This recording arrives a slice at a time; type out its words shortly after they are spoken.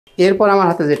এরপর আমার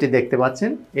হাতে যেটি দেখতে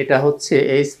পাচ্ছেন এটা হচ্ছে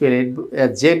এইচপি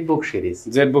জেটবুক সিরিজ।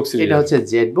 এটা হচ্ছে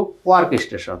জেটবুক ওয়ার্ক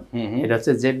স্টেশন। এটা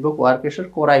হচ্ছে Jetbook work station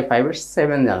core i5 এর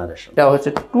 7 জেনারেশন। এটা হচ্ছে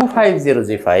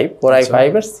 250G5 কোর i5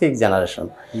 এর 6 জেনারেশন।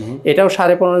 এটাও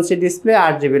 15.5 inch display,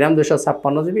 8GB RAM,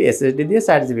 256GB SSD দিয়ে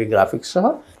 4GB গ্রাফিক্স সহ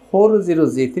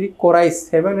 40G3 কোর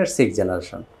i7 এর 6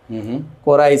 জেনারেশন।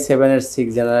 কোর i7 এর 6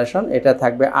 জেনারেশন। এটা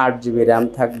থাকবে 8GB RAM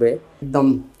থাকবে, একদম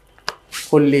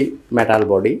ফুললি মেটাল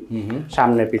বডি,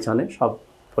 সামনে পিছনে সব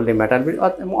ফুললি মেটাল বডি,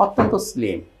 অত্যন্ত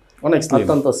স্লিম,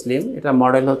 অত্যন্ত স্লিম। এটা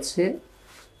মডেল হচ্ছে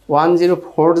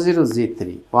 1040G3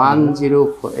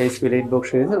 এইচপি রেডবুক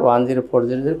সিরিজের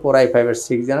 1040G কোর i5 এর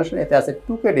 6 জেনারেশন। এতে আছে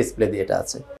 2K ডিসপ্লে দিয়ে এটা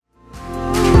আছে।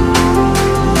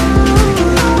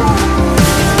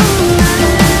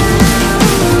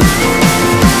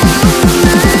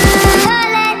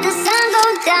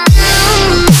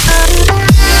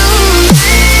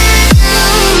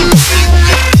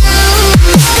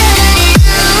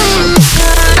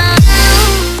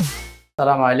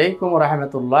 আসসালামু আলাইকুম ওয়া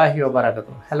রাহমাতুল্লাহি ওয়া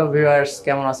বারাকাতুহু। হ্যালো ভিউয়ার্স,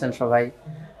 কেমন আছেন সবাই?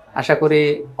 আশা করি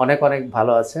অনেক অনেক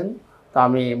ভালো আছেন। তো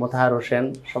আমি মোতাহার হোসেন,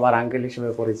 সবার আঙ্কেল হিসেবে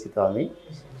পরিচিত।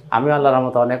 আমি আল্লাহর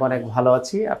রহমতে অনেক অনেক ভালো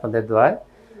আছি আপনাদের দোয়ায়।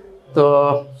 তো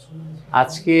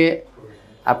আজকে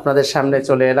আপনাদের সামনে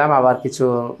চলে এলাম আবার কিছু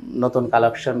নতুন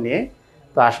কালেকশন নিয়ে।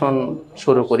 তো আসুন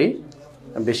শুরু করি,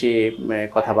 বেশি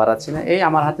কথা বাড়াচ্ছি না। এই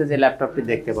আমার হাতে যে ল্যাপটপটি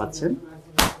দেখতে পাচ্ছেন,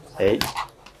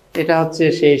 এটা হচ্ছে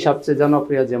সেই সবচেয়ে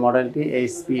জনপ্রিয় যে মডেলটি,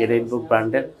 এইচপি রেডবুক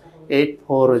ব্র্যান্ডের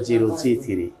 840G3।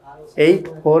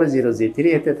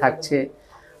 এতে থাকছে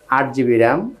 8GB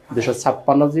RAM,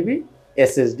 256GB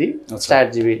SSD,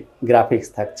 4GB graphics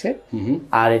থাকছে।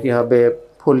 আর এটি হবে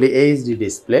fully HD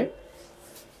display,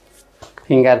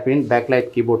 fingerprint, backlight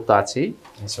keyboard তো আছেই।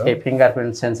 এই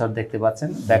ফিঙ্গারপ্রিন্ট সেন্সর দেখতে পাচ্ছেন,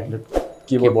 ব্যাকলাইট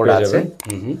কিবোর্ড আছে।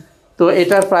 তো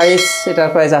এটার প্রাইস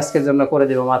আজকের জন্য করে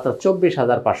দেব মাত্র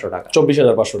 24,500 টাকা।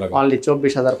 24,500 টাকা, অনলি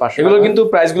 24,500। এগুলো কিন্তু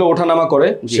প্রাইসগুলো ওঠানামা করে,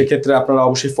 সেক্ষেত্রে আপনারা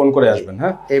অবশ্যই ফোন করে আসবেন।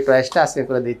 হ্যাঁ, এই প্রাইসটা আজকে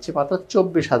করে দিচ্ছি মাত্র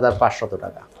 24,500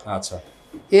 টাকা। আচ্ছা,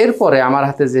 এরপরে আমার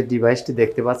হাতে যে ডিভাইসটি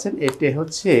দেখতে পাচ্ছেন, এটি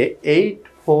হচ্ছে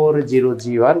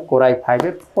 840G1 কোর i5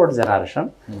 এর 4th জেনারেশন।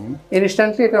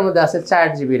 ইনস্ট্যান্টলি এটার মধ্যে আছে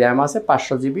 4GB RAM আছে,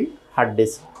 500GB হার্ড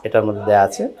ডিস্ক এটার মধ্যে দেওয়া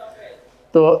আছে।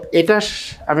 তো এটা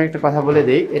আমি একটা কথা বলে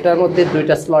দিই, এটার মধ্যে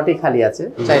 2টা স্লটই খালি আছে।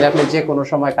 চাইলে আপনি যে কোনো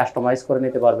সময় কাস্টমাইজ করে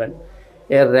নিতে পারবেন।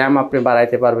 এর র্যাম আপনি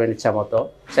বাড়াইতে পারবেন ইচ্ছা মতো,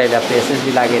 চাইলে আপনি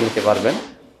এসএসডি লাগিয়ে নিতে পারবেন।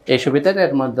 এই সুবিধাটা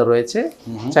এর মধ্যে রয়েছে।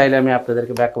 চাইলে আমি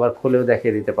আপনাদেরকে ব্যাকবার খুলেও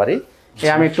দেখিয়ে দিতে পারি।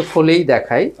 আমি একটু খুলেই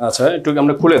দেখাই। আচ্ছা, একটু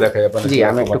আমরা খুলে দেখাই আপনাদের। জি,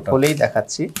 আমি একটু খুলেই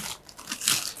দেখাচ্ছি।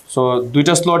 সো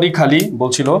 2টা স্লটই খালি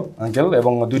বলছিল আঙ্কেল,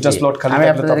 এবং 2টা স্লট খালি। আমি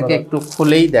আপনাদেরকে একটু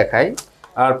খুলেই দেখাই।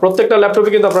 আর প্রত্যেকটা ল্যাপটপে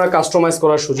কিন্তু আপনারা কাস্টমাইজ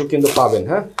করার সুযোগ কিন্তু পাবেন।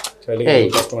 হ্যাঁ, চাইলে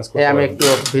কাস্টমাইজ করতে পারবেন। আমি একটু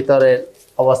ভিতরের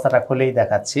অবস্থাটা খুলেই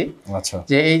দেখাচ্ছি। আচ্ছা,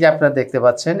 যে এই যে আপনারা দেখতে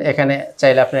পাচ্ছেন, এখানে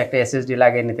চাইলে আপনি একটা এসএসডি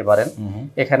লাগিয়ে নিতে পারেন,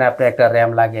 এখানে আপনি একটা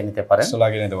র্যাম লাগিয়ে নিতে পারেন।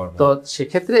 তো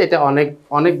সেক্ষেত্রে এটা অনেক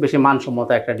অনেক বেশি মানসম্মত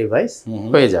একটা ডিভাইস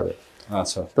হয়ে যাবে।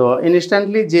 আচ্ছা, তো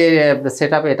ইনস্ট্যান্টলি যে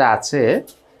সেটআপ এটা আছে,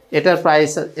 এটার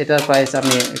প্রাইস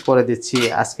আমি করে দিচ্ছি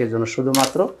আজকের জন্য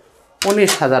শুধুমাত্র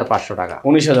 19,500 টাকা।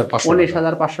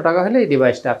 19,500 টাকা হলে এই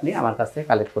ডিভাইসটা আপনি আমার কাছ থেকে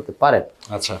কালেক্ট করতে পারেন।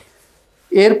 আচ্ছা,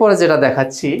 এরপরে যেটা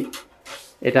দেখাচ্ছি,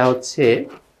 এটা হচ্ছে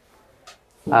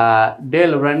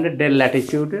ডেল ব্র্যান্ডের ডেল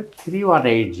ল্যাটিটিউডের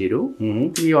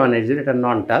 3180। এটা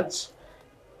নন টাচ,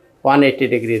 180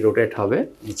 ডিগ্রি রোটেট হবে।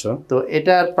 আচ্ছা, তো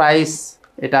এটার প্রাইস,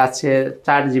 এটা আছে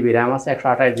 4GB RAM আছে,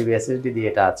 128GB SSD দিয়ে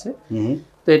এটা আছে।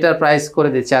 তো এটার প্রাইস করে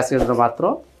দিচ্ছে আজকের জন্য মাত্র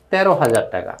 13,000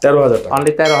 টাকা। 13,000 টাকা,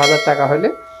 অনলি 13,000 টাকা হলে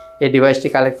এই ডিভাইসটি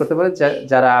কালেক্ট করতে পারেন।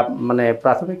 যারা মানে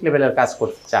প্রাথমিক লেভেলের কাজ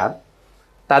করতে চান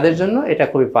তাদের জন্য এটা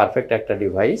খুবই পারফেক্ট একটা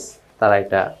ডিভাইস, তারা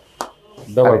এটা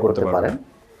ব্যবহার করতে পারেন।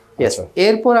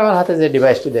 এরপর আমার হাতে যে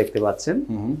ডিভাইসটি দেখতে পাচ্ছেন,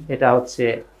 এটা হচ্ছে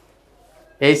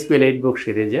এইচপি রেডবুক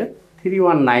সিরিজের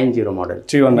 3190 মডেল।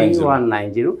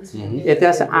 3190 এতে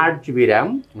আছে 8GB RAM,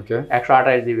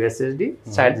 128GB SSD,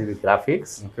 4GB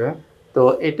graphics. তো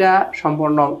এটা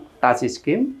সম্পূর্ণ টাচ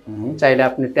স্ক্রিন। চাইলে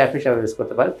আপনি ট্যাপ হিসাবে ইউজ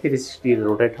করতে পারেন, 360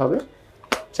 রোটেট হবে।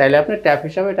 চাইলে আপনি ট্যাপ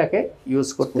হিসাবে এটাকে ইউজ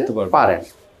করতে পারেন।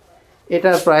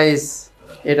 এটার প্রাইস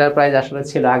আসলে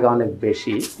ছিল আগে অনেক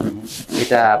বেশি।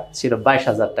 এটা ছিল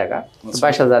 22,000 টাকা।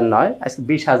 22,000 নয়, আজকে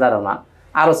 20,000ও না,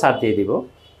 আরও ছাড় দিয়ে দিব।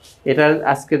 এটার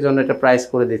আজকের জন্য এটা প্রাইস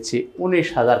করে দিচ্ছি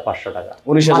 19,500 টাকা।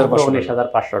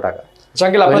 19,500 টাকা।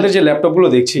 আঙ্কেল, আপনাদের যে ল্যাপটপগুলো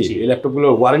দেখছি, এই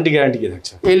ল্যাপটপগুলোর ওয়ারেন্টি গ্যারান্টি কি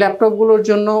থাকছে? এই ল্যাপটপগুলোর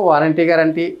জন্য ওয়ারেন্টি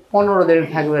গ্যারান্টি 15 দিনের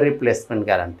থাকবে, রিপ্লেসমেন্ট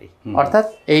গ্যারান্টি। অর্থাৎ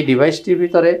এই ডিভাইসটির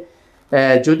ভিতরে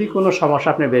যদি কোনো সমস্যা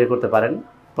আপনি বের করতে পারেন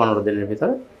 15 দিনের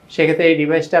ভিতরে, সেক্ষেত্রে এই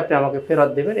ডিভাইসটা আপনি আমাকে ফেরত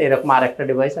দেবেন। এরকম আরেকটা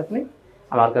ডিভাইস আপনি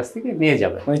আমার কাছ থেকে নিয়ে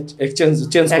যাবেন, চেঞ্জ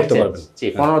করতে পারবেন। জি,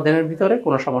 15 দিনের ভিতরে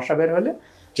কোনো সমস্যা বের হলে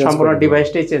সম্পূর্ণ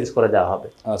ডিভাইসটাই চেঞ্জ করে দেওয়া হবে।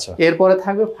 আচ্ছা, এরপরে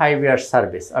থাকবে 5 ইয়ার্স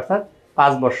সার্ভিস, অর্থাৎ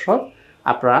 5 বছর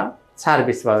আপনারা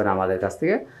সার্ভিস পাবেন আমাদের কাছ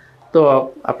থেকে। তো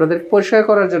আপনাদের পরিষ্কার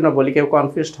করার জন্য বলি, কেউ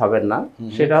কনফিউজড হবেন না।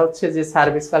 সেটা হচ্ছে যে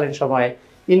সার্ভিসকালীন সময়ে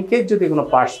ইনকেস যদি কোনো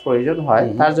পার্টস প্রয়োজন হয়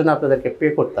তার জন্য আপনাদেরকে পে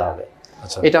করতে হবে।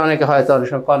 এটা অনেকে হয়তো অনেক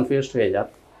সময় কনফিউজড হয়ে যান,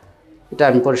 এটা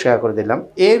আমি পরিষ্কার করে দিলাম।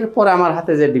 এরপর আমার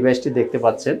হাতে যে ডিভাইসটি দেখতে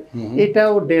পাচ্ছেন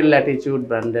এটাও ডেল ল্যাটিটিউড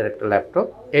ব্র্যান্ডের একটা ল্যাপটপ।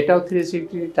 এটাও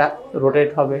 360 রোটেট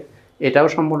হবে, এটাও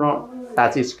সম্পূর্ণ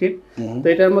টাচ স্ক্রিন। তো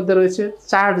এটার মধ্যে রয়েছে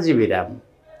 4GB RAM,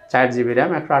 4GB RAM,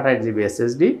 128GB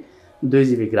SSD,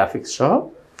 2GB graphics সহ।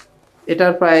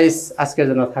 এটার প্রাইস আজকের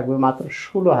জন্য থাকবে মাত্র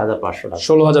 16,500 টাকা।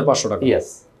 16,500 টাকা? ইয়েস,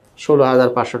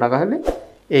 16,500 টাকা হলে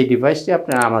এই ডিভাইসটি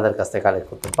আপনারা আমাদের কাছ থেকে কালেক্ট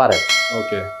করতে পারেন।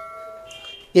 ওকে।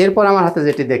 এরপর আমার হাতে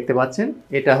যেটি দেখতে পাচ্ছেন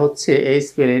এটা হচ্ছে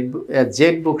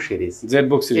জেটবুক সিরিজ।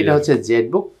 এটা হচ্ছে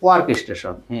জেটবুক ওয়ার্ক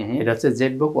স্টেশন। এটা হচ্ছে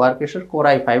Jetbook work station Core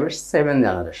i5 এর 7th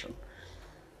জেনারেশন।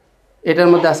 এটার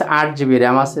মধ্যে আছে 8GB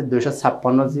র্যাম আছে,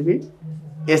 256GB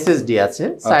SSD আছে,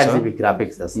 4GB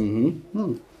গ্রাফিক্স আছে।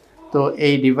 তো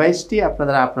এই ডিভাইসটি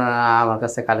আপনারা আমার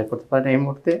কাছে কালেক্ট করতে পারেন এই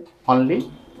মুহূর্তে অনলি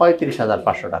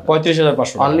 35,500 টাকা।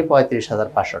 35,500? অনলি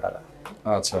 35,500 টাকা।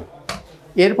 আচ্ছা।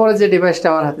 এরপরে যে ডিভাইসটা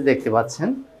আমার হাতে দেখতে পাচ্ছেন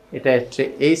এটা হচ্ছে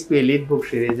HP EliteBook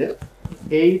সিরিজের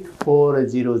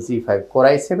 840G5 Core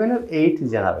i7 এর 8th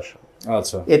জেনারেশন।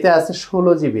 আচ্ছা। এতে আছে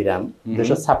 16GB র্যাম,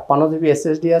 256GB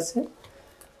SSD আছে,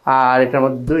 আর এটার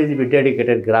মধ্যে 2GB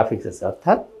ডেডিকেটেড গ্রাফিক্স আছে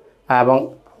অর্থাৎ, এবং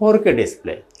 4K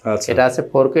ডিসপ্লে। এটা আছে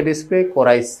 4K ডিসপ্লে, Core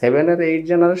i7 এর 8th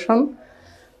generation,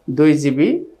 2GB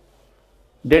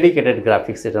dedicated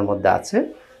graphics এটার মধ্যে আছে,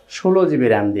 16GB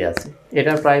র্যাম দিয়ে আছে।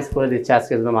 এটার প্রাইস করে দিচ্ছে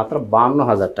আজকের জন্য মাত্র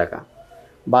 52,000 টাকা।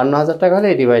 52,000 টাকা হলে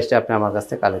এই ডিভাইসটা আপনি আমার কাছ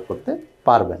থেকে কালেক্ট করতে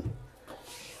পারবেন।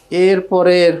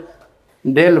 এরপরে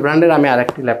ডেল ব্র্যান্ডের আমি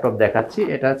আরেকটি ল্যাপটপ দেখাচ্ছি।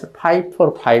 এটা হচ্ছে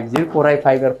 5450 Core i5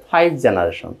 এর 5th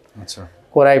জেনারেশন। আচ্ছা।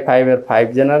 Core i5 এর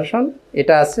 5th জেনারেশন।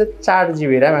 এটা আছে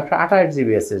 4GB র্যাম,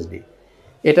 128GB SSD।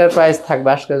 এটার প্রাইস থাকবে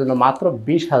আজকের জন্য মাত্র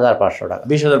 20,500 টাকা।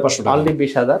 20,500 টাকা? অনলি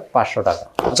 20,500 টাকা।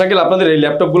 আচ্ছা আঙ্কেল, আপনাদের এই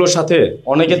ল্যাপটপগুলোর সাথে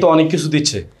অনেকে তো অনেক কিছু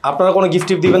দিচ্ছে, আপনারা কোনো গিফট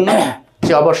দিবেন না?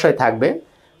 জি, অবশ্যই থাকবে।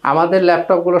 আমাদের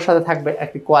ল্যাপটপগুলোর সাথে থাকবে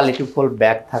একটি কোয়ালিটি ফুল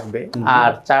ব্যাগ থাকবে,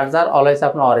 আর চার্জার অলওয়েজ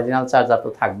আপনার অরিজিনাল চার্জার তো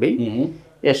থাকবেই।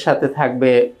 এর সাথে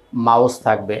থাকবে মাউস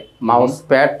থাকবে, মাউস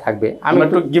প্যাড থাকবে। আমি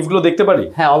একটু গিফটগুলো দেখতে পারি?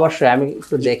 হ্যাঁ অবশ্যই, আমি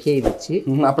একটু দেখিয়ে দিচ্ছি।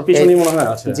 আপনার পিছনেই মনে হয়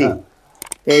আছে। জি,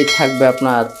 এই থাকবে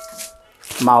আপনার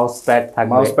মাউস প্যাড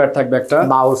থাকবে,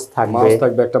 মাউস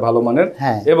থাকবে একটা ভালো মানের,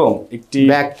 এবং একটি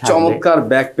চমৎকার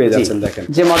ব্যাগ পেয়ে যাচ্ছেন। দেখেন,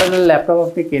 যে মডেলের ল্যাপটপ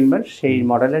আপনি কিনবেন সেই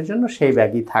মডেলের জন্য সেই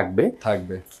ব্যাগই থাকবে।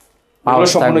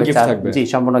 সম্পূর্ণ গিফট থাকবে? জি,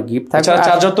 সম্পূর্ণ গিফট থাকবে।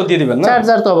 চার্জার তো দিয়ে দিবেন না?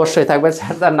 চার্জার তো অবশ্যই থাকবে,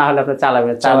 চার্জার না হলে আপনি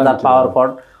চালাবেন। চার্জার, পাওয়ার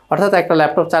কর্ড, অর্থাৎ একটা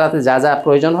ল্যাপটপ চালাতে যা যা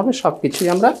প্রয়োজন হবে সবকিছুই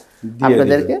আমরা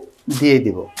আপনাদেরকে দিয়ে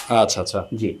দিব। আচ্ছা আচ্ছা।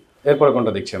 জি। এরপরে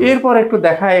কোনটা দেখছি? এরপর একটু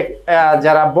দেখায়,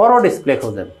 যারা বড় ডিসপ্লে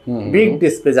খোঁজেন, বিগ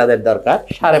ডিসপ্লে যাদের দরকার,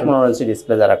 15.5 ইঞ্চি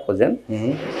ডিসপ্লে যারা খোঁজেন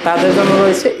তাদের জন্য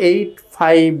রয়েছে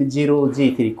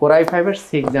 850G3 Core i5 এর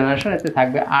 6th জেনারেশন। এতে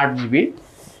থাকবে 8GB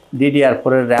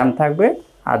DDR4 এর র্যাম থাকবে,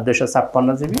 আর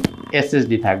 256GB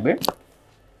SSD থাকবে,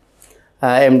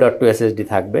 M.2 SSD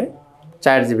থাকবে,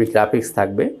 4GB গ্রাফিক্স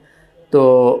থাকবে। তো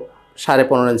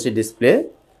 15.5 ইঞ্চি ডিসপ্লে।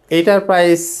 এটার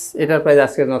প্রাইস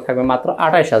আজকের জন্য থাকবে মাত্র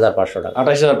 28,500 টাকা।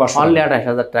 28,500? অনলি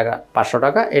 28,500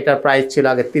 টাকা। এটার প্রাইস ছিল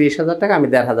আগে 30,000 টাকা, আমি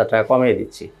 1,500 টাকা কমিয়ে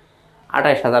দিচ্ছি।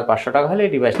 28,500 টাকা হলে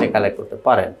এই ডিভাইসটা কালেক্ট করতে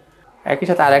পারেন। একই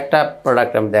সাথে আরেকটা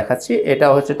প্রোডাক্ট আমি দেখাচ্ছি। এটা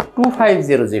হচ্ছে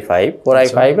 250G5 Core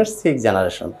i5 এর 6th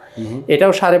জেনারেশন।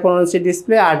 এটাও 15.5 inch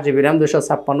display, 8GB RAM,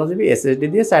 256GB SSD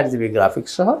দিয়ে, 4GB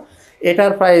গ্রাফিক্স সহ।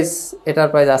 এটার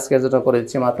প্রাইস আজকের জন্য করে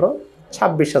দিচ্ছি মাত্র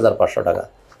 26,500 টাকা।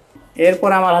 এরপর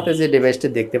আমার হাতে যে ডিভাইসটি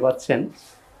দেখতে পাচ্ছেন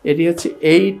এটি হচ্ছে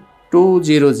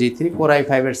 820G3 Core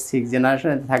i5 এর 6th জেনারেশন।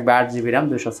 এতে থাকবে 8GB RAM,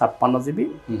 256GB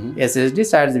SSD,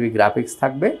 4GB graphics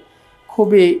থাকবে।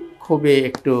 খুবই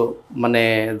একটু মানে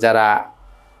যারা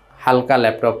হালকা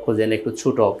ল্যাপটপ খোঁজেন, একটু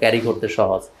ছোট, ক্যারি করতে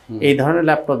সহজ, এই ধরনের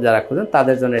ল্যাপটপ যারা খোঁজেন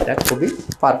তাদের জন্য এটা খুবই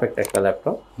পারফেক্ট একটা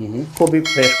ল্যাপটপ। খুবই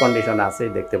ফ্রেশ কন্ডিশনে আছে,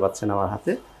 দেখতে পাচ্ছেন আমার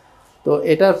হাতে। তো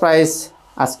এটার প্রাইস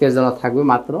আজকের জন্য থাকবে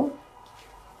মাত্র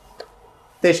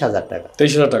 23,000 টাকা।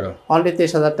 23,000 টাকা? অনলি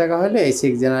 23,000 টাকা হলে এই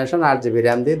 6th জেনারেশন 8GB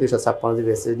র্যাম দিয়ে 256GB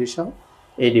SSD সহ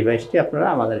এই ডিভাইসটি আপনারা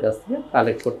আমাদের কাছ থেকে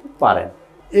কালেক্ট করতে পারেন।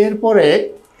 এরপরে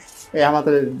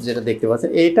আমাদের যেটা দেখতে পাচ্ছেন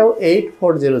এইটাও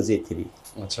 840G3।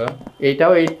 আচ্ছা।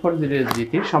 এইটাও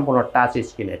 840G3 সম্পূর্ণ টাচ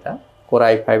স্ক্রিন। এটা Core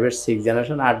i5 এর 6th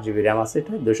জেনারেশন, 8GB র্যাম আছে,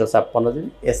 এটা 256GB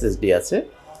SSD আছে।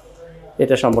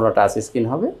 এটা সম্পূর্ণ টাচ স্ক্রিন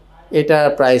হবে। এটার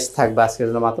প্রাইস থাকবে আজকের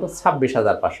জন্য মাত্র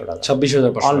 26,500 টাকা।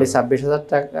 26,500? অনলি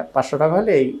 26,500 টাকা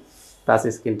হলে এই টাচ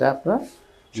স্ক্রিনটা আপনারা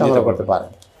সংগ্রহ করতে পারেন।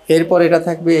 এরপর এটা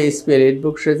থাকবে HP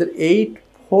EliteBook সিরিজের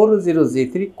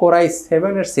 110G3 Core i7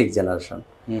 এর 6 জেনারেশন।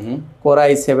 Core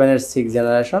i7 এর 6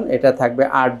 জেনারেশন, এটা থাকবে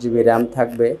 8GB র্যাম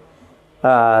থাকবে,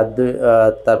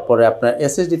 তারপরে আপনার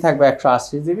এসএসডি থাকবে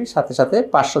 180GB, সাথে সাথে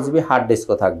 500GB হার্ড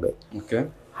ডিস্কও থাকবে। ওকে,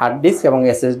 হার্ড ডিস্ক এবং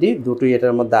এসএসডি দুটোই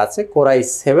এটার মধ্যে আছে, Core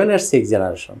i7 এর 6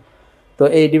 জেনারেশন। তো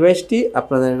এই ডিভাইসটি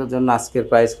আপনাদের জন্য আজকের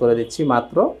প্রাইস করে দিচ্ছি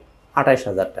মাত্র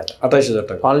 28000 টাকা। 28000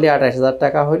 টাকা, অনলি 28000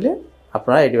 টাকা হলে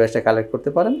আপনারা এই ডিভাইসটা কালেক্ট করতে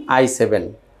পারেন। i7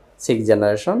 6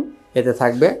 জেনারেশন, এতে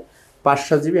থাকবে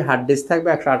 500GB হার্ড ডিস্ক থাকবে,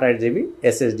 128GB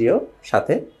এসএসডিও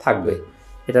সাথে থাকবে।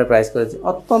 এটার প্রাইস করেছি,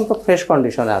 অত্যন্ত ফ্রেশ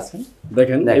কন্ডিশনে আছে।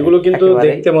 দেখেন এগুলো কিন্তু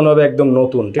দেখতে মনে হবে একদম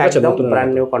নতুন, ঠিক আছে, নতুন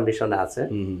ব্র্যান্ড নিউ কন্ডিশনে আছে,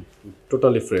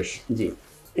 টোটালি ফ্রেশ। জি।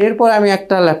 এরপর আমি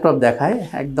একটা ল্যাপটপ দেখাই,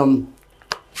 একদম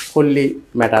ফুললি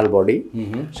মেটাল বডি,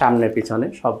 সামনে পিছনে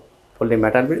সব ফুললি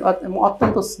মেটাল বডি,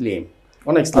 অত্যন্ত স্লিম,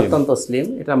 অনেক স্লিম, অত্যন্ত স্লিম।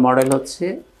 এটা মডেল হচ্ছে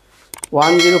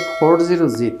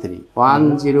 1040G3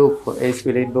 104 HP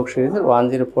রেডবুক সিরিজের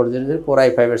 10400 Core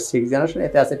i5 এর 6 জেনারেশন।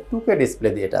 এতে আছে 2K ডিসপ্লে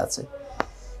দিয়ে, এটা আছে,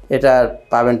 এটা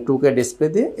পাবেন 2K ডিসপ্লে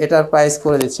দিয়ে। এটার প্রাইস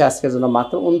করে দিচ্ছে আজকের জন্য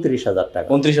মাত্র 29000 টাকা।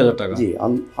 29000 টাকা, জি,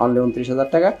 অনলি 29000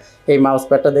 টাকা। এই মাউস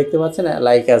প্যাডটা দেখতে পাচ্ছেন,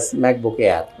 like as MacBook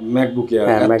air, MacBook air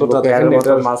এতটা দেখেন,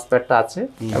 এটা মাউস প্যাডটা আছে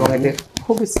এবং এটা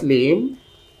খুবই স্লিম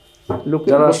লুক।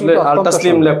 যারা আসলে আলট্রা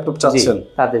স্লিম ল্যাপটপ চাচ্ছেন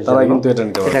তারা কিন্তু এটা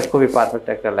নিতে পারেন। এটা খুবই পারফেক্ট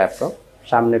একটা ল্যাপটপ,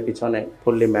 সামনে পিছনে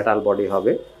ফুললি মেটাল বডি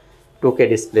হবে, 2K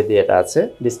ডিসপ্লে দিয়ে এটা আছে,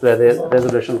 ডিসপ্লে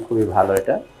রেজোলিউশন খুবই ভালো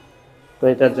এটা। তো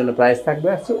এটার জন্য প্রাইস থাকবে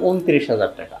আছে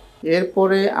 29000 টাকা।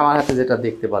 এরপরে আমার হাতে যেটা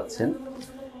দেখতে পাচ্ছেন,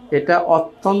 এটা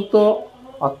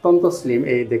অত্যন্ত স্লিম,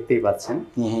 এই দেখতেই পাচ্ছেন,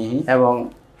 এবং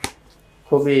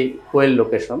খুবই ওয়েল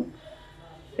লোকেশন।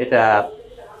 এটা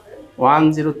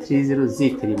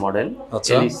 1030G3 মডেল,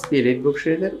 এইচপি রেডবুক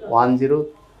সিরিজের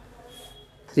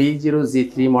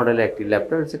 1030G3 মডেলের একটি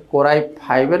ল্যাপটপ। হচ্ছে Core i5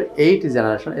 এর 8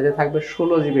 জেনারেশন। এতে থাকবে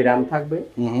 16GB র্যাম থাকবে,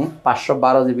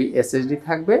 512GB এসএসডি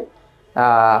থাকবে,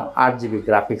 8GB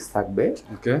গ্রাফিক্স থাকবে।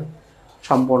 ওকে,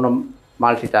 সম্পূর্ণ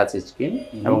মাল্টি টাচ স্ক্রিন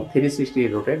এবং 360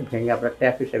 রোটেট, ভেঙে আপনার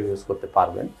ট্যাব হিসেবে ইউজ করতে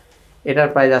পারবেন। এটার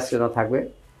প্রাইস আজকে থাকবে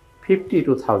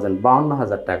 52000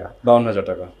 52000 টাকা। 52000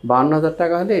 টাকা, 52000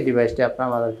 টাকা হলে এই ডিভাইসটি আপনারা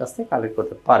আমাদের কাছ থেকে কালেক্ট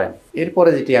করতে পারেন। এরপরে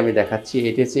যেটি আমি দেখাচ্ছি,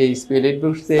 এটি হচ্ছে এইচপি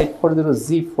রেডবুক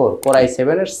 840G4 Core i7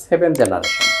 এর 7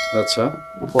 জেনারেশন। আচ্ছা,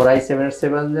 Core i7 এর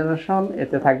 7 জেনারেশন।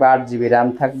 এতে থাকবে 8GB র্যাম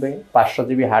থাকবে,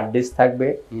 500GB হার্ড ডিস্ক থাকবে,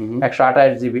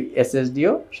 128GB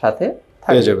এসএসডিও সাথে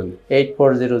থাকবে।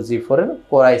 840G4 এর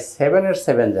Core i7 এর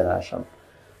 7 জেনারেশন,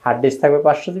 হার্ড ডিস্ক থাকবে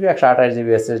 500GB, 128GB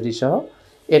এসএসডি সহ।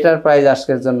 এটার প্রাইস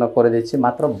আজকের জন্য করে দিচ্ছি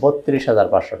মাত্র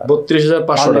 32500 টাকা।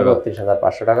 32500 টাকা,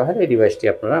 32500 টাকা হলে এই ডিভাইসটি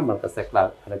আপনারা আমার কাছে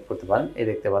কালেক্ট করতে পারেন। এই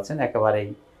দেখতে পাচ্ছেন একেবারেই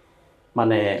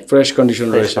মানে ফ্রেশ কন্ডিশন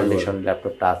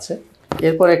ল্যাপটপটা আছে।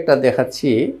 এরপর একটা দেখাচ্ছি,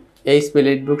 এইচপি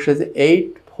রেডবুক সিরিজ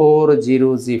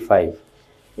 840G5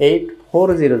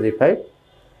 840G5।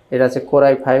 এটা আছে Core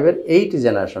i5 এর 8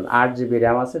 জেনারেশন, 8GB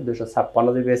র্যাম আছে,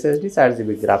 256GB এসএসডি, 4GB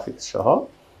গ্রাফিক্স সহ,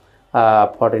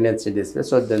 14 ইঞ্চি ডিসপ্লে,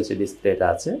 14 ইঞ্চি ডিসপ্লে এটা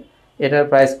আছে। এটার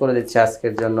প্রাইস করে দিচ্ছে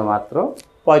আজকের জন্য মাত্র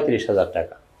 35000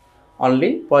 টাকা। অনলি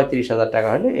 35000 টাকা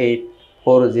হলে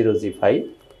 840G5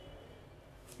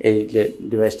 এই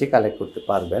ডিভাইসটি কালেক্ট করতে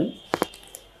পারবেন।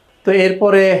 তো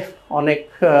এরপরে অনেক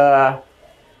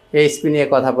এইচপি নিয়ে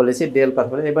কথা বলেছি, ডেল কথা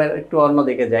বলেছি, এবার একটু অন্য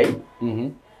দিকে যাই।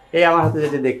 এই আমার হাতে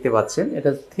যেটা দেখতে পাচ্ছেন,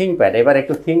 এটা থিঙ্কপ্যাড। এবার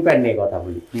একটু থিঙ্কপ্যাড নিয়ে কথা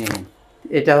বলি।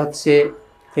 এটা হচ্ছে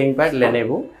থিঙ্কপ্যাড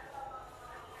Lenovo,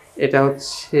 এটা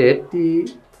হচ্ছে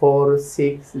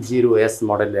T460S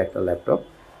মডেলের একটা ল্যাপটপ।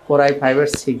 Core i5 এর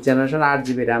 6 জেনারেশন,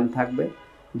 8GB র্যাম থাকবে,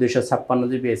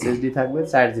 256GB এসএসডি থাকবে,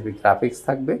 4GB গ্রাফিক্স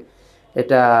থাকবে।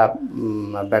 এটা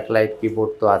ব্যাকলাইট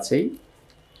কিবোর্ড তো আছেই,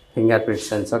 ফিঙ্গারপ্রিন্ট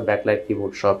সেন্সর, ব্যাকলাইট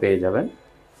কিবোর্ড সব পেয়ে যাবেন।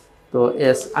 তো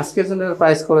আজকের জন্য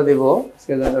প্রাইস করে দেবো,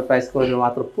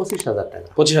 মাত্র 25000 টাকা।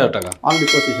 25000 টাকা, অনলি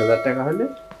 25000 টাকা হলে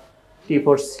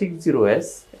T460S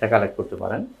এটা কালেক্ট করতে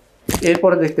পারেন।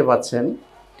 এরপরে দেখতে পাচ্ছেন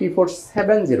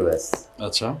T470S।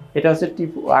 আচ্ছা, এটা হচ্ছে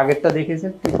আগেরটা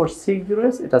দেখিয়েছেন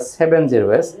T460S, এটা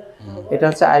 70S। এটা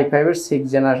হচ্ছে i5 এর 6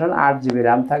 জেনারেশন, 8GB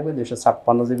র্যাম থাকবে,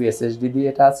 256GB এসএসডি দিয়ে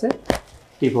এটা আছে,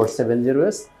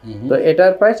 T470S। তো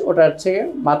এটার প্রাইস ওটার থেকে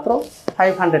মাত্র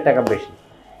 500 টাকা বেশি,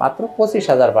 মাত্র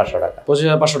 25500 টাকা।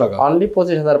 25500 টাকা, অনলি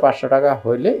 25500 টাকা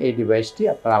হইলে এই ডিভাইসটি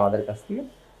আপনারা আমাদের কাছ থেকে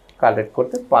কালেক্ট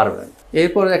করতে পারবেন।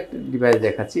 এরপর একটা ডিভাইস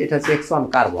দেখাচ্ছি, এটা হচ্ছে X1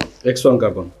 কার্বন।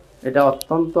 এটা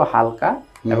অত্যন্ত হালকা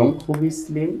এবং খুবই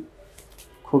স্লিম,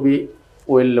 খুবই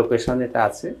ওয়েল লোকেশন এটা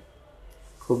আছে,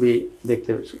 খুবই দেখতে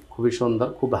খুবই সুন্দর,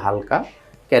 খুব হালকা,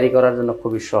 ক্যারি করার জন্য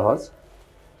খুবই সহজ,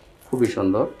 খুবই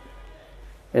সুন্দর।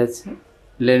 হচ্ছে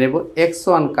Lenovo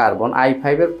X1 কার্বন i5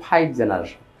 এর 5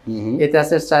 জেনারেশন। এতে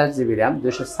আছে 4GB RAM,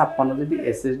 256GB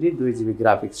SSD, 2GB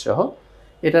graphics সহ।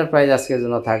 এটার প্রাইস আজকের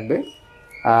জন্য থাকবে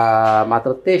মাত্র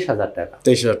 23,000 টাকা,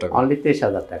 23,000 টাকা, অনলি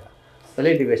 23,000 টাকা, তাহলে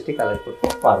এই ডিভাইসটি কালেক্ট করতে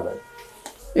পারবেন।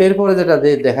 এরপরে যেটা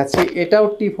দেখাচ্ছি এটাও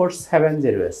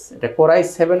T4700S, এটা Core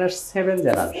i7-এর 7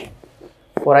 generation,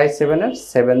 Core i7-এর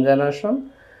 7 generation,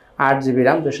 8GB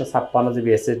RAM 256GB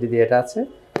SSD দিয়ে এটা আছে।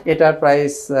 এটার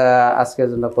প্রাইস আজকের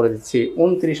জন্য করে দিচ্ছি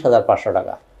 29,500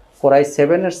 টাকা। Core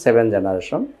i7-এর 7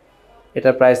 জেনারেশন,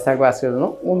 এটার প্রাইস থাকবে আজকের জন্য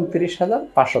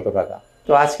 29,500 টাকা।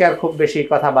 তো আজকে আর খুব বেশি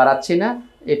কথা বাড়াচ্ছি না,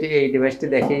 এই ডিভাইসটি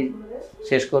দেখেই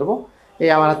শেষ করব। এই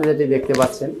আমার হাতে যেটি দেখতে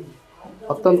পাচ্ছেন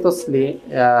অত্যন্ত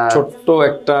ছোট্ট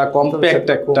একটা কম্প্যাক্ট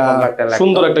একটা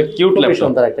সুন্দর একটা কিউট ল্যাপটপ,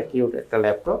 সুন্দর একটা কিউট একটা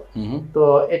ল্যাপটপ। তো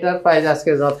এটার প্রাইস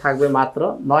আজকের জন্য থাকবে মাত্র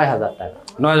 9,000 টাকা,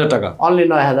 9,000 টাকা, অনলি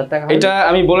 9,000 টাকা। এটা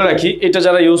আমি বলে রাখি, এটা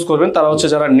যারা ইউজ করবেন তারা হচ্ছে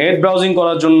যারা নেট ব্রাউজিং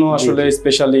করার জন্য আসলে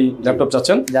স্পেশালি ল্যাপটপ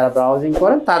চাচ্ছেন, যারা ব্রাউজিং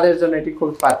করেন তাদের জন্য এটি খুব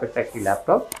পারফেক্ট একটি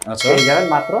ল্যাপটপ। আচ্ছা, এই যাবেন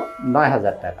মাত্র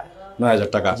 9,000 টাকা, 9,000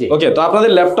 টাকা। ওকে, তো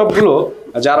আপনাদের ল্যাপটপগুলো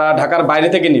যারা ঢাকার বাইরে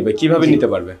থেকে নিবে কিভাবে নিতে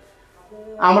পারবে?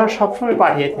 আমরা সবসময়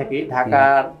পাঠিয়ে থাকি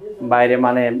ঢাকার বাইরে,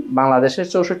 মানে বাংলাদেশের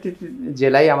 64টি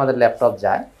জেলায় আমাদের ল্যাপটপ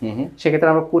যায়। সেক্ষেত্রে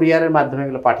আমরা কুরিয়ারের মাধ্যমে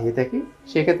এগুলো পাঠিয়ে থাকি।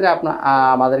 সেক্ষেত্রে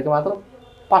আমাদেরকে মাত্র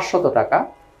 500 টাকা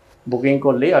বুকিং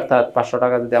করলেই, অর্থাৎ 500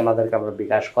 টাকা যদি আমাদেরকে আমরা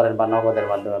বিকাশ করেন বা নগদের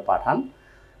মাধ্যমে পাঠান,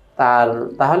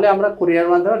 তাহলে আমরা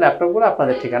কুরিয়ারের মাধ্যমে ল্যাপটপগুলো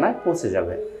আপনাদের ঠিকানায় পৌঁছে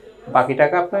যাবে। বাকি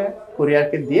টাকা আপনি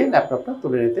কুরিয়ারকে দিয়ে ল্যাপটপটা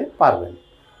তুলে নিতে পারবেন,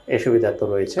 এই সুবিধা তো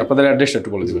রয়েছে। আপনাদের অ্যাড্রেসটা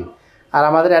একটু বলে দিবেন। আর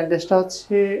আমাদের অ্যাড্রেসটা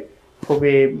হচ্ছে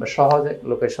খুবই সহজ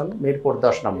লোকেশন, মিরপুর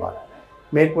 10 নম্বর।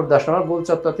 মিরপুর 10 নম্বর গোল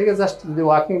চত্বর থেকে জাস্ট যদি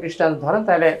ওয়াকিং ডিস্টেন্স ধরেন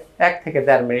তাহলে 1 থেকে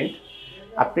 1.5 মিনিট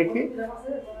আপনি কি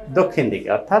দক্ষিণ দিকে,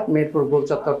 অর্থাৎ মিরপুর গোল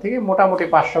চত্বর থেকে মোটামুটি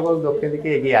 500 গজ দক্ষিণ দিকে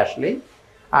এগিয়ে আসলেই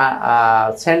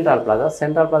সেন্ট্রাল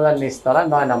প্লাজার নিচতলা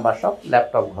 9 নম্বর শপ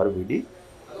ল্যাপটপ ঘর বিডি।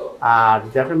 আর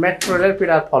যদি আপনি মেট্রো রেলের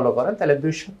পিলার ফলো করেন তাহলে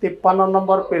 253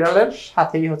 নম্বর পিলারের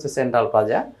সাথেই হচ্ছে সেন্ট্রাল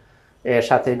প্লাজা, এর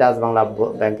সাথেই ডাচ বাংলা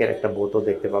ব্যাংকের একটা বুথও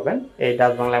দেখতে পাবেন। এই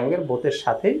ডাচ বাংলা ব্যাংকের বুথের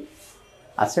সাথেই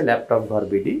আছে ল্যাপটপ ঘর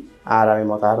বিডি। আর আমি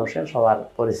মোতাহার হোসেন, সবার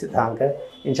পরিচিত আঙ্কেল,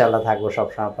 ইনশাল্লাহ থাকবো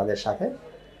সবসময় আপনাদের সাথে।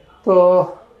 তো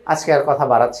আজকে আর কথা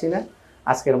বাড়াচ্ছি না,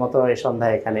 আজকের মতো এই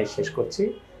সন্ধ্যায় এখানেই শেষ করছি।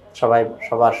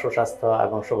 সবার সুস্বাস্থ্য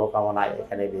এবং শুভকামনায়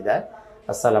এখানে বিদায়।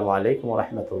 আসসালামু আলাইকুম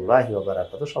রহমতুল্লাহি ওয়া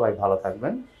বারাকাতুহু। সবাই ভালো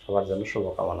থাকবেন, সবার জন্য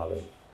শুভকামনা রইল।